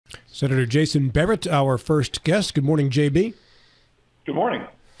Senator Jason Barrett, our first guest. Good morning, JB. Good morning.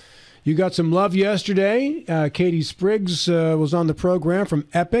 You got some love yesterday. Katie Spriggs was on the program from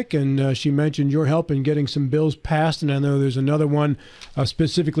Epic, and she mentioned your help in getting some bills passed. And I know there's another one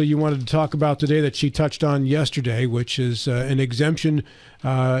specifically you wanted to talk about today that she touched on yesterday, which is an exemption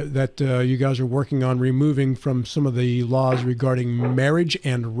that you guys are working on removing from some of the laws regarding marriage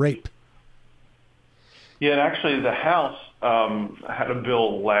and rape. Yeah, and actually the House had a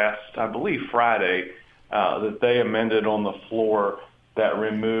bill last, I believe, Friday that they amended on the floor that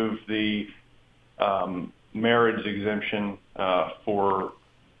removed the marriage exemption for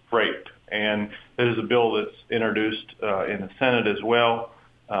rape. And it is a bill that's introduced in the Senate as well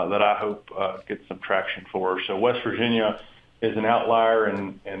that I hope gets some traction for. So West Virginia is an outlier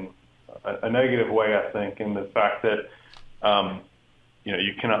in a negative way, I think, in the fact that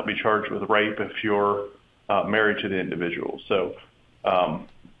you cannot be charged with rape if you're married to the individual. So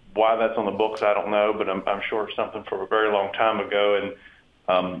why that's on the books, I don't know, but I'm sure it's something from a very long time ago. And,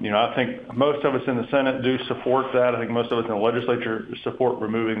 I think most of us in the Senate do support that. I think most of us in the legislature support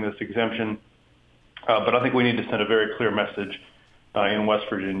removing this exemption. But I think we need to send a very clear message in West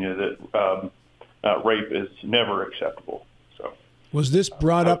Virginia that rape is never acceptable. So, was this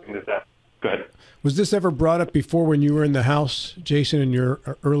brought up? Go ahead. Was this ever brought up before when you were in the House, Jason, in your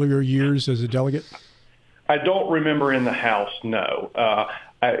earlier years as a delegate? I don't remember in the House, no.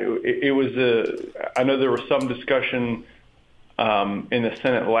 I know there was some discussion in the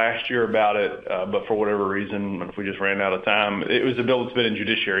Senate last year about it, but for whatever reason, if we just ran out of time, it was a bill that's been in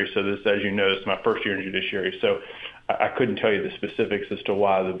judiciary. So this, as you know, is my first year in judiciary. So I couldn't tell you the specifics as to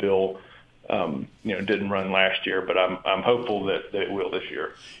why the bill, didn't run last year, but I'm hopeful that it will this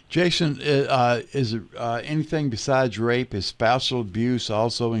year. Jason, is it anything besides rape? Is spousal abuse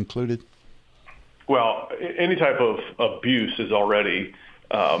also included? Well, any type of abuse is already,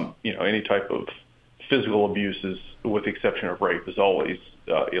 any type of physical abuse is, with the exception of rape, is always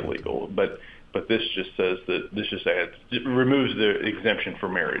illegal. But this just says that it removes the exemption for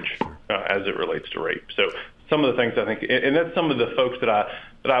marriage as it relates to rape. So some of the things I think, and that's some of the folks that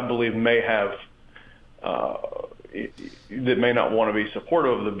I believe may have that may not want to be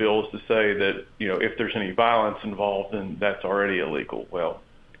supportive of the bill is to say that if there's any violence involved, then that's already illegal. Well,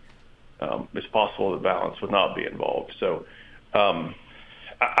 it's possible that violence would not be involved. So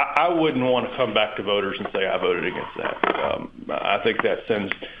I wouldn't want to come back to voters and say I voted against that. I think that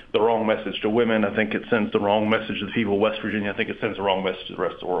sends the wrong message to women. I think it sends the wrong message to the people of West Virginia. I think it sends the wrong message to the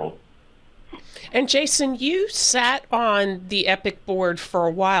rest of the world. And Jason, you sat on the Epic board for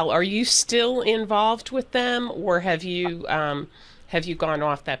a while. Are you still involved with them, or have you gone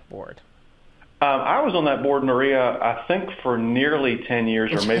off that board? I was on that board, Maria, I think for nearly 10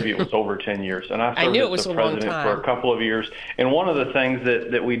 years, or maybe it was over 10 years. And I served as the president for a couple of years. And one of the things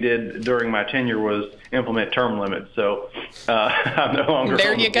that we did during my tenure was implement term limits. So I'm no longer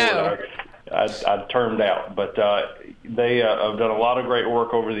there on the you go. I turned out. But they have done a lot of great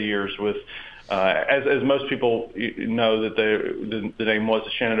work over the years with, as most people know, that the name was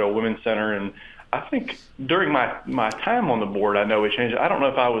the Shenandoah Women's Center. And I think during my time on the board, I know we changed it. I don't know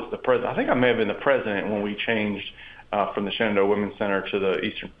if I was the president. I think I may have been the president when we changed from the Shenandoah Women's Center to the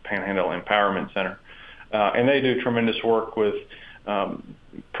Eastern Panhandle Empowerment Center. And they do tremendous work with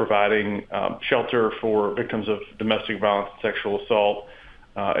providing shelter for victims of domestic violence and sexual assault,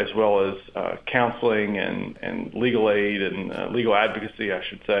 as well as counseling and legal aid and legal advocacy, I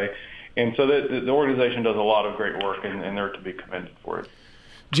should say. And so the organization does a lot of great work, and they're to be commended for it.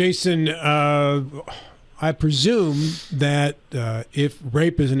 Jason, I presume that if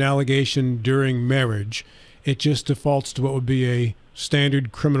rape is an allegation during marriage, it just defaults to what would be a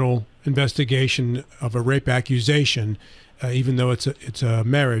standard criminal investigation of a rape accusation, even though it's a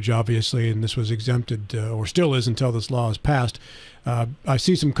marriage, obviously, and this was exempted or still is until this law is passed. I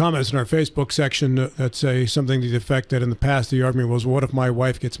see some comments in our Facebook section that say something to the effect that in the past the argument was, what if my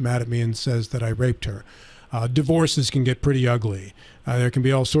wife gets mad at me and says that I raped her? Divorces can get pretty ugly. There can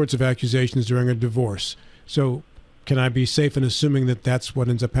be all sorts of accusations during a divorce. So can I be safe in assuming that that's what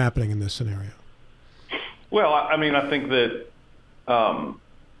ends up happening in this scenario? Well, I mean, I think that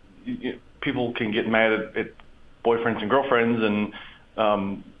people can get mad at boyfriends and girlfriends and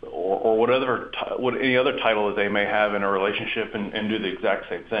or what any other title that they may have in a relationship and do the exact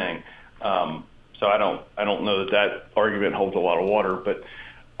same thing. So I don't know that argument holds a lot of water, but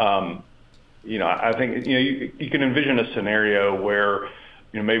I think you can envision a scenario where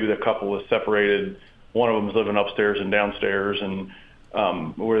maybe the couple is separated, one of them is living upstairs and downstairs, and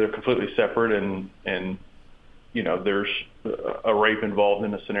where they're completely separate, and there's a rape involved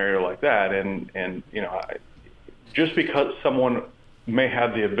in a scenario like that, and just because someone may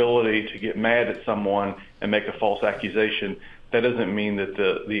have the ability to get mad at someone and make a false accusation, that doesn't mean that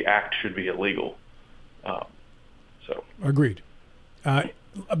the act should be illegal. Agreed. I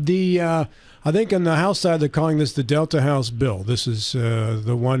think on the House side they're calling this the Delta House bill. This is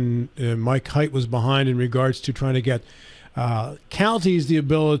the one Mike Hite was behind in regards to trying to get counties the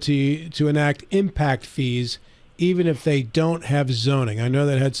ability to enact impact fees even if they don't have zoning. I know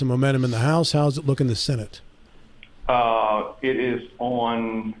that had some momentum in the House. How's it look in the Senate? It is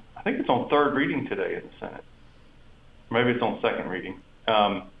on, I think it's on third reading today in the Senate. Maybe it's on second reading.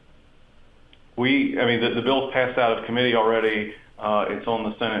 The bill's passed out of committee already. It's on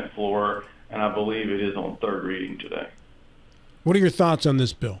the Senate floor, and I believe it is on third reading today. What are your thoughts on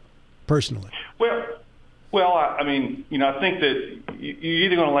this bill, personally? I think that you're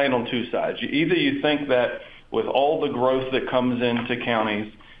either going to land on two sides. Either you think that with all the growth that comes into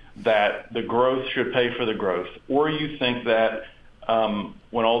counties, that the growth should pay for the growth, or you think that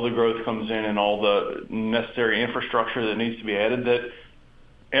when all the growth comes in and all the necessary infrastructure that needs to be added, that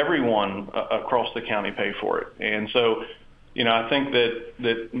everyone across the county pay for it. And so, I think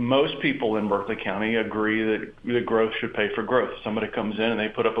that most people in Berkeley County agree that the growth should pay for growth. Somebody comes in and they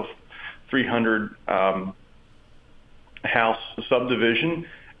put up a 300 house subdivision,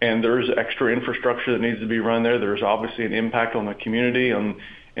 and there's extra infrastructure that needs to be run there. There's obviously an impact on the community and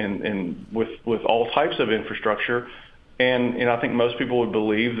with all types of infrastructure. And I think most people would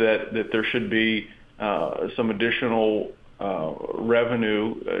believe that there should be some additional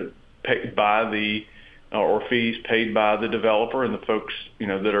revenue paid by or fees paid by the developer and the folks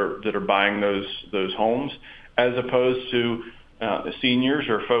that are buying those homes, as opposed to seniors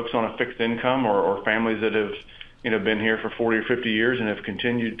or folks on a fixed income or families that have been here for 40 or 50 years and have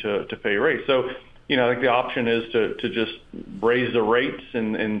continued to pay rates. So I think the option is to just raise the rates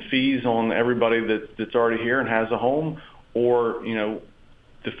and fees on everybody that's already here and has a home, or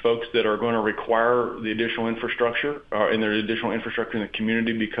the folks that are going to require the additional infrastructure and there's additional infrastructure in the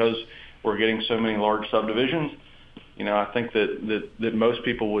community because we're getting so many large subdivisions. I think that most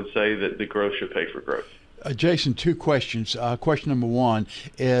people would say that the growth should pay for growth. Jason, two questions. Question number one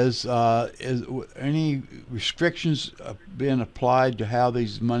is any restrictions being applied to how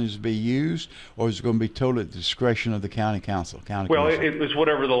these monies be used, or is it going to be totally at the discretion of the county council? It's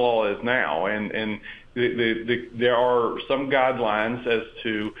whatever the law is now, and there are some guidelines as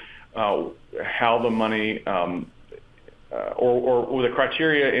to how the money or the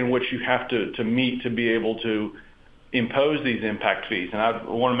criteria in which you have to meet to be able to impose these impact fees. And I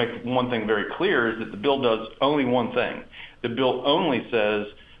want to make one thing very clear, is that the bill does only one thing. The bill only says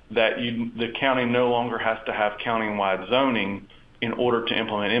that the county no longer has to have county-wide zoning in order to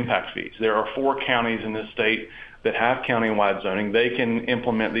implement impact fees. There are 4 counties in this state that have county-wide zoning. They can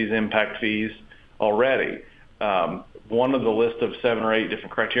implement these impact fees already. One of the list of 7 or 8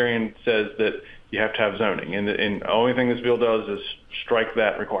 different criterion says that you have to have zoning, and the only thing this bill does is strike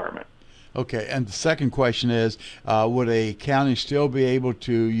that requirement. Okay, and the second question is, would a county still be able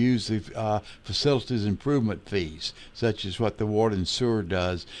to use the facilities improvement fees, such as what the water and sewer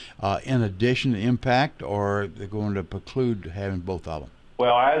does, in addition to impact, or are they going to preclude having both of them?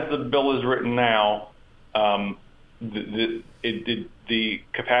 Well, as the bill is written now, the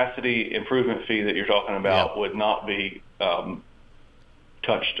capacity improvement fee that you're talking about would not be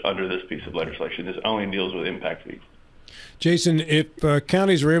touched under this piece of legislation. This only deals with impact fees. Jason, if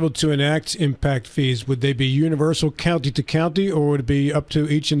counties are able to enact impact fees, would they be universal county to county, or would it be up to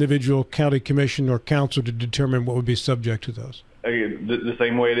each individual county commission or council to determine what would be subject to those? The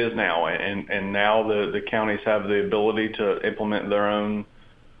same way it is now, and now the counties have the ability to implement their own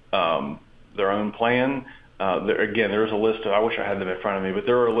plan. There's a list of, I wish I had them in front of me, but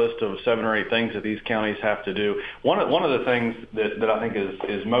there are a list of 7 or 8 things that these counties have to do. One of the things that I think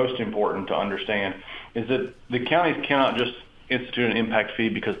is most important to understand is that the counties cannot just institute an impact fee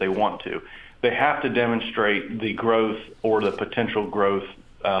because they want to. They have to demonstrate the growth or the potential growth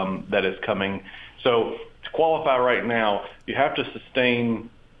that is coming. So to qualify right now, you have to sustain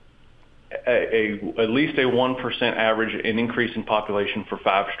at least a 1% average in increase in population for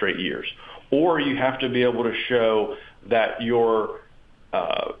 5 straight years. Or you have to be able to show that your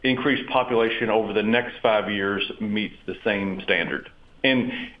increased population over the next 5 years meets the same standard.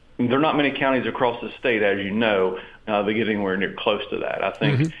 And there are not many counties across the state, as you know, that get anywhere near close to that. I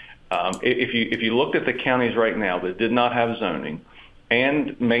think if you looked at the counties right now that did not have zoning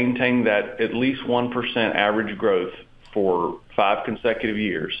and maintained that at least 1% average growth for 5 consecutive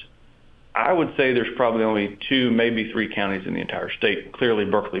years, I would say there's probably only 2, maybe 3 counties in the entire state, clearly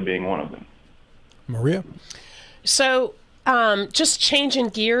Berkeley being one of them. Maria? So Just changing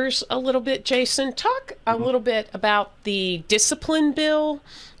gears a little bit, Jason. Talk a little bit about the discipline bill.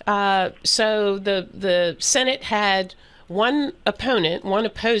 So the Senate had one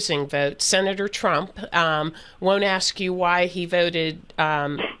opposing vote, Senator Trump. Won't ask you why he voted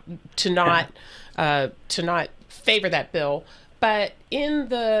to not favor that bill. But in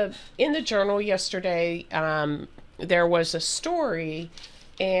the Journal yesterday, there was a story,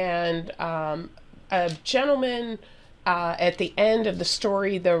 and a gentleman. At the end of the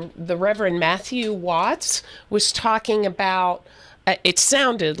story, the Reverend Matthew Watts was talking about, it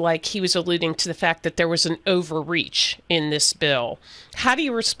sounded like he was alluding to the fact that there was an overreach in this bill. How do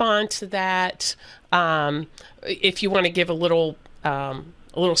you respond to that? If you want to give a little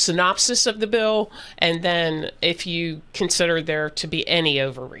synopsis of the bill, and then if you consider there to be any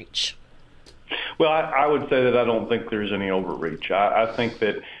overreach. Well, I would say that I don't think there's any overreach. I think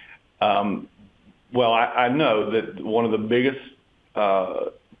that I know that one of the biggest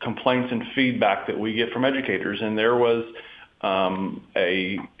complaints and feedback that we get from educators, and there was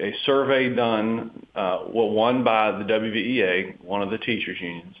a survey done, one by the WVEA, one of the teachers'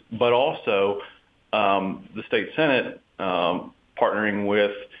 unions, but also the state Senate, partnering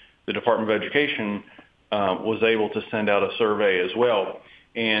with the Department of Education, was able to send out a survey as well.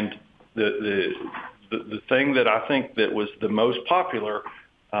 And the thing that I think that was the most popular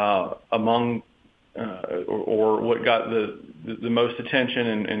among or what got the most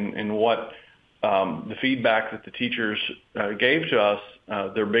attention and what the feedback that the teachers gave to us,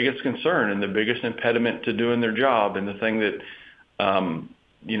 their biggest concern and the biggest impediment to doing their job, and the thing that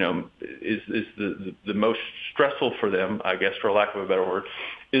is the most stressful for them, I guess, for lack of a better word,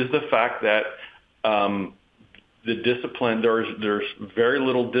 is the fact that the discipline, there's very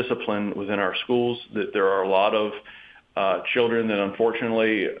little discipline within our schools, that there are a lot of children that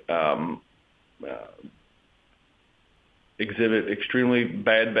unfortunately exhibit extremely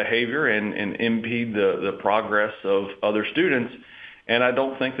bad behavior and impede the progress of other students. And I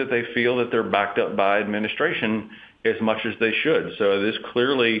don't think that they feel that they're backed up by administration as much as they should. So this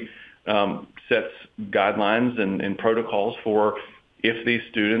clearly sets guidelines and protocols for if these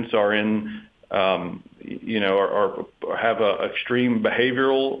students are in, or have a extreme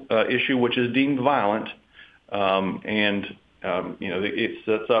behavioral issue, which is deemed violent, it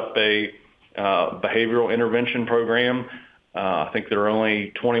sets up a behavioral intervention program. I think there are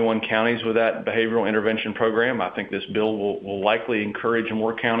only 21 counties with that behavioral intervention program. I think this bill will likely encourage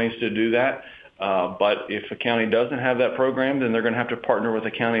more counties to do that. But if a county doesn't have that program, then they're going to have to partner with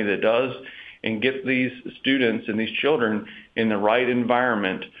a county that does and get these students and these children in the right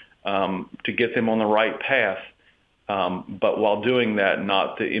environment to get them on the right path. But while doing that,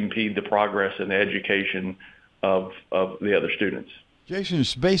 not to impede the progress and the education of the other students. Jason,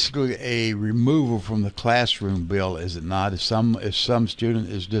 it's basically a removal from the classroom bill, is it not? If some student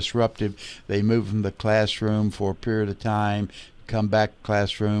is disruptive, they move from the classroom for a period of time, come back to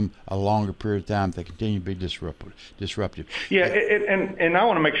classroom a longer period of time, they continue to be disruptive. Yeah, and I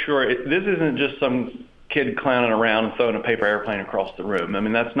want to make sure this isn't just some kid clowning around and throwing a paper airplane across the room. I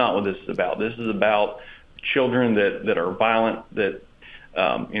mean, that's not what this is about. This is about children that are violent, that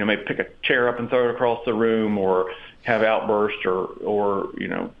may pick a chair up and throw it across the room, or have outbursts, or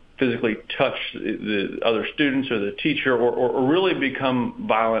physically touch the other students or the teacher, or really become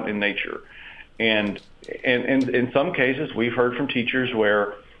violent in nature. And in some cases, we've heard from teachers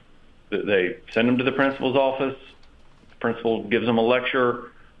where they send them to the principal's office, the principal gives them a lecture,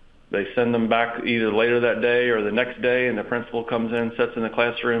 they send them back either later that day or the next day, and the principal comes in, sits in the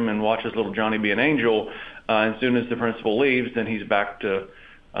classroom, and watches little Johnny be an angel. And as soon as the principal leaves, then he's back to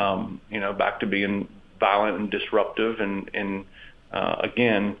being violent and disruptive, and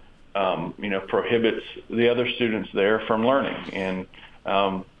again, prohibits the other students there from learning. And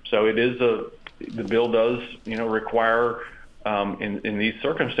so it is the bill does require in these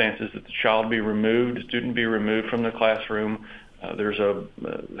circumstances that the child be removed, the student be removed from the classroom.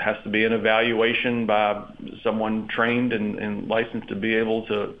 Has to be an evaluation by someone trained and licensed to be able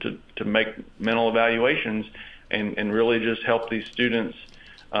to make mental evaluations and really just help these students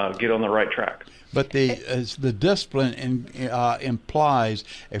get on the right track. But the discipline implies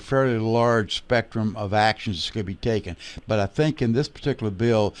a fairly large spectrum of actions that could be taken. But I think in this particular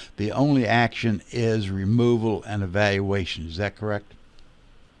bill, the only action is removal and evaluation. Is that correct?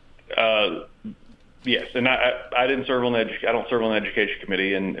 Yes, and I didn't serve on I don't serve on the education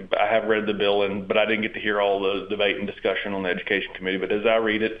committee, and I have read the bill, but I didn't get to hear all the debate and discussion on the education committee. But as I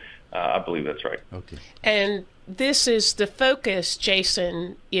read it, I believe that's right. Okay. And this is the focus,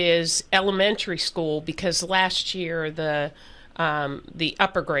 Jason, is elementary school, because last year the the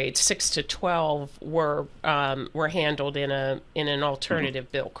upper grades, 6 to 12, were handled in an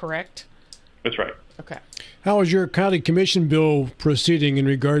alternative bill, correct? That's right. Okay. How is your county commission bill proceeding in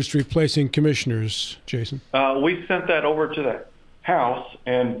regards to replacing commissioners, Jason? We sent that over to the House,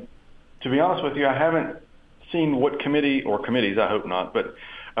 and to be honest with you, I haven't seen what committee, or committees, I hope not, but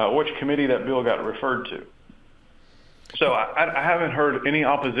which committee that bill got referred to. So I haven't heard any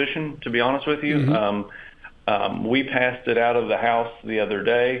opposition, to be honest with you. Mm-hmm. We passed it out of the House the other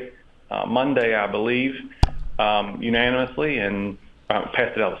day, Monday, I believe, unanimously, and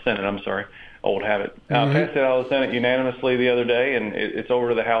passed it out of the Senate, I'm sorry, old habit. Mm-hmm. Passed it out of the Senate unanimously the other day, and it's over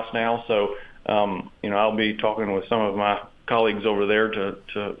to the House now. So, I'll be talking with some of my colleagues over there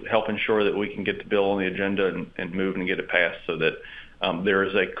to help ensure that we can get the bill on the agenda and move and get it passed so that there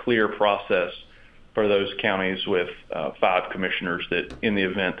is a clear process for those counties with 5 commissioners, that in the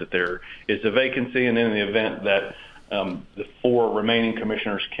event that there is a vacancy and in the event that the 4 remaining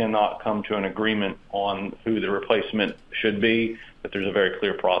commissioners cannot come to an agreement on who the replacement should be, that there's a very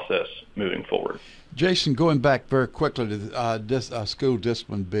clear process moving forward. Jason, going back very quickly to the school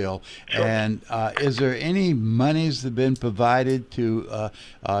discipline bill, sure. And is there any monies that have been provided to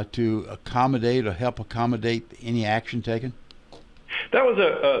accommodate or help accommodate any action taken?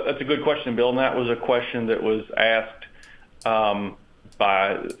 That's a good question, Bill, and that was a question that was asked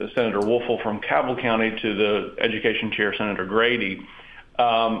by Senator Wolfle from Cabell County to the Education Chair, Senator Grady,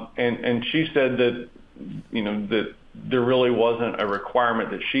 and she said that that there really wasn't a requirement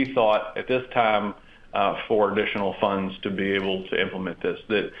that she thought at this time for additional funds to be able to implement this.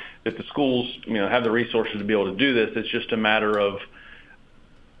 That the schools have the resources to be able to do this. It's just a matter of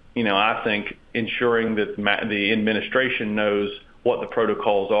I think ensuring that the administration knows what the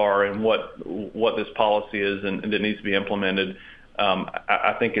protocols are and what this policy is and that needs to be implemented.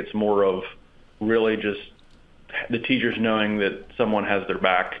 I think it's more of really just the teachers knowing that someone has their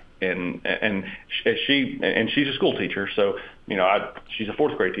back, and she's a school teacher, so she's a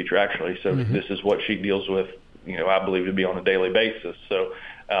 4th grade teacher actually. So mm-hmm. This is what she deals with, I believe, to be on a daily basis. So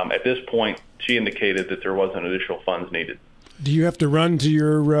at this point, she indicated that there wasn't additional funds needed. Do you have to run to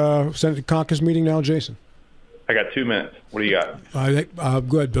your Senate caucus meeting now, Jason? I got 2 minutes. What do you got?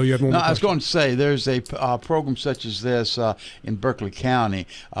 Go ahead, Bill. You have one more question. I was going to say there's a program such as this in Berkeley County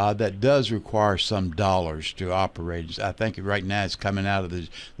that does require some dollars to operate. I think right now it's coming out of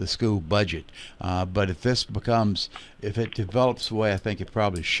the school budget. But if it develops the way I think it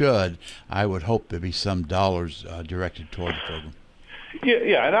probably should, I would hope there'd be some dollars directed toward the program.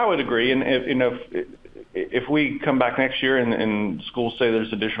 Yeah, and I would agree. And if we come back next year and schools say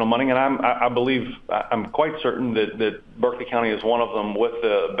there's additional money, and I'm quite certain that Berkeley County is one of them with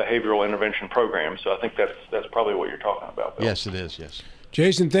the behavioral intervention program. So I think that's probably what you're talking about, Bill. Yes, it is. Yes.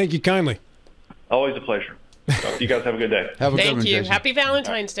 Jason, thank you kindly. Always a pleasure. You guys have a good day. Have a good one, Thank you. Jason. Happy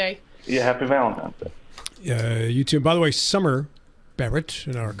Valentine's Day. Yeah, happy Valentine's Day. You too. By the way, Summer Barrett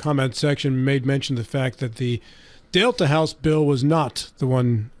in our comment section made mention of the fact that the Delta House bill was not the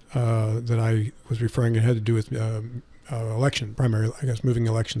one that I was referring. It had to do with election, primary, I guess, moving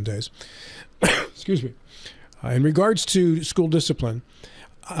election days. Excuse me. In regards to school discipline,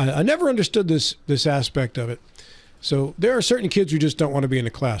 I never understood this aspect of it. So there are certain kids who just don't want to be in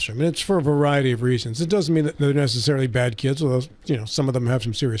the classroom, and it's for a variety of reasons. It doesn't mean that they're necessarily bad kids, although some of them have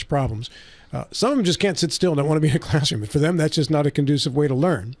some serious problems. Some of them just can't sit still and don't want to be in a classroom. For them, that's just not a conducive way to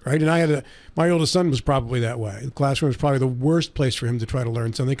learn, right? And my oldest son was probably that way. The classroom was probably the worst place for him to try to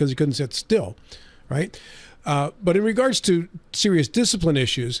learn something because he couldn't sit still, right? But in regards to serious discipline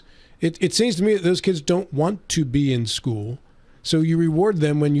issues, it seems to me that those kids don't want to be in school. So you reward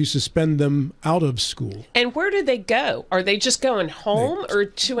them when you suspend them out of school. And where do they go? Are they just going home or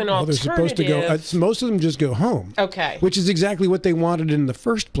to an alternative? They're supposed to go. Most of them just go home. Okay. Which is exactly what they wanted in the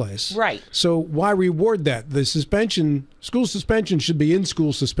first place. Right. So why reward that? The school suspension should be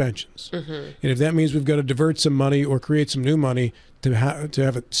in-school suspensions. Mm-hmm. And if that means we've got to divert some money or create some new money to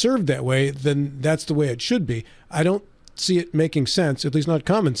have it served that way, then that's the way it should be. I don't see it making sense, at least not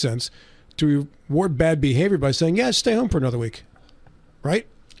common sense, to reward bad behavior by saying, yeah, stay home for another week. Right?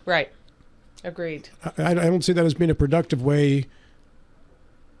 Right. Agreed. I don't see that as being a productive way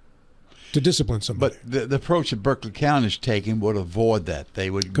to discipline somebody. But the approach that Berkeley County is taking would avoid that.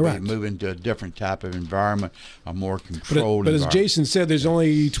 They would move into a different type of environment, a more controlled But as environment. Jason said, there's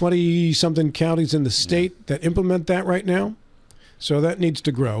only 20-something counties in the state that implement that right now. So that needs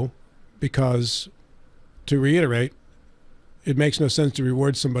to grow because, to reiterate, it makes no sense to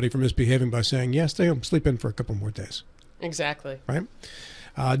reward somebody for misbehaving by saying, yeah, stay home, sleep in for a couple more days. Exactly. Right?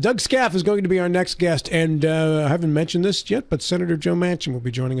 Doug Scaff is going to be our next guest, and I haven't mentioned this yet, but Senator Joe Manchin will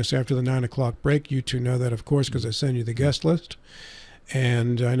be joining us after the 9 o'clock break. You two know that, of course, because I send you the guest list.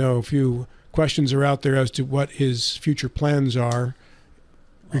 And I know a few questions are out there as to what his future plans are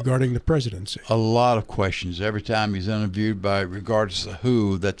regarding the presidency. A lot of questions. Every time he's interviewed, by regardless of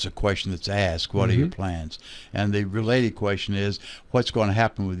who, that's a question that's asked. What are your plans? And the related question is, what's going to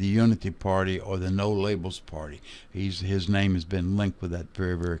happen with the Unity Party or the No Labels Party? His name has been linked with that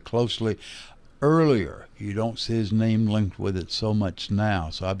very, very closely. Earlier, you don't see his name linked with it so much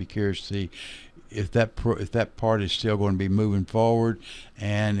now. So I'd be curious to see if that party is still going to be moving forward,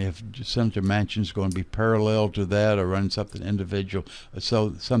 and if Senator Manchin is going to be parallel to that or run something individual,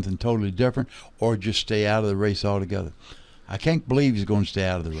 so something totally different, or just stay out of the race altogether. I can't believe he's going to stay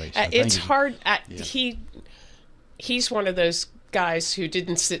out of the race. It's hard. He's one of those guys who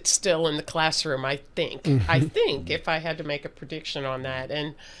didn't sit still in the classroom, I think. I think, if I had to make a prediction on that.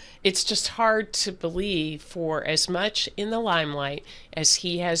 And it's just hard to believe, for as much in the limelight as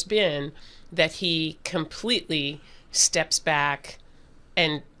he has been, that he completely steps back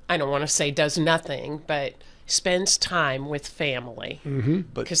and, I don't want to say does nothing, but spends time with family.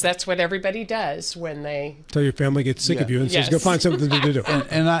 Because that's what everybody does when they... Till your family gets sick of you and says, go find something to do.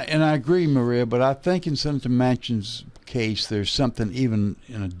 And I agree, Maria, but I think in Senator Manchin's case, there's something even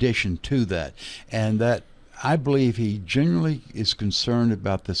in addition to that, and that I believe he genuinely is concerned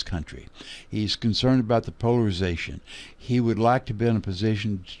about this country. He's concerned about the polarization. He would like to be in a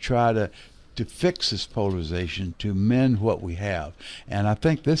position to try to fix this polarization, to mend what we have. And I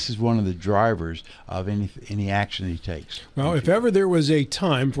think this is one of the drivers of any action he takes. Well, if ever there was a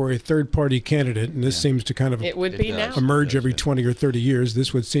time for a third-party candidate, and this seems to kind of it would be now. Emerge every 20 or 30 years,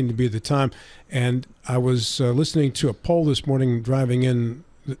 this would seem to be the time. And I was listening to a poll this morning driving in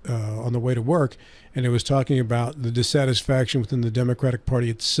on the way to work, and it was talking about the dissatisfaction within the Democratic Party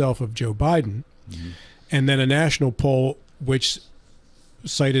itself of Joe Biden, and then a national poll which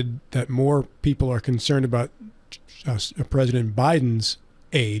cited that more people are concerned about President Biden's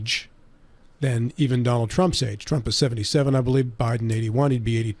age than even Donald Trump's age. Trump is 77, I believe. Biden 81. He'd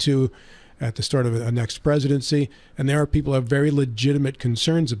be 82 at the start of a next presidency. And there are people who have very legitimate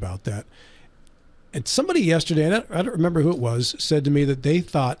concerns about that. And somebody yesterday, I don't remember who it was, said to me that they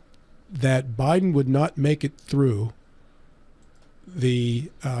thought that Biden would not make it through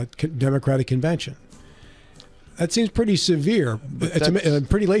the Democratic convention. That seems pretty severe. It's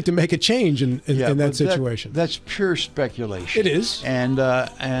pretty late to make a change in that situation. That's pure speculation. It is.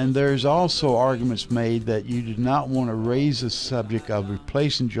 And there's also arguments made that you did not want to raise the subject of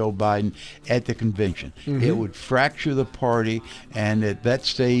replacing Joe Biden at the convention. It would fracture the party, and at that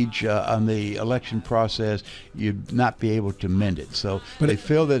stage on the election process, you'd not be able to mend it. So they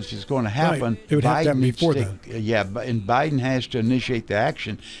feel that if it's going to happen, it would have to happen before then. And Biden has to initiate the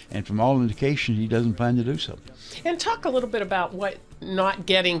action, and from all indications, he doesn't plan to do so. And talk a little bit about what not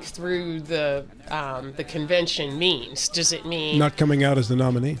getting through the convention means. Does it mean not coming out as the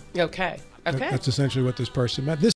nominee? Okay. That's essentially what this person meant.